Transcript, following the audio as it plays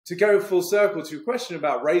to go full circle to your question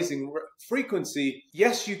about raising frequency,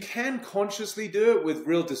 yes, you can consciously do it with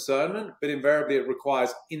real discernment, but invariably it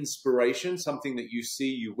requires inspiration, something that you see,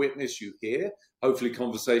 you witness, you hear, hopefully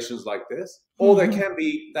conversations like this. Or there can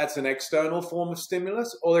be, that's an external form of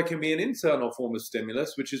stimulus, or there can be an internal form of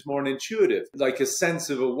stimulus, which is more an intuitive, like a sense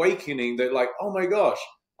of awakening that like, oh my gosh,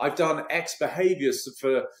 I've done X behaviors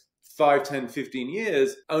for 5, 10, 15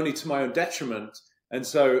 years, only to my own detriment. And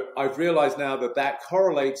so I've realized now that that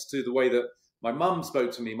correlates to the way that my mum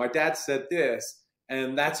spoke to me. My dad said this,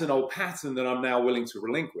 and that's an old pattern that I'm now willing to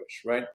relinquish, right?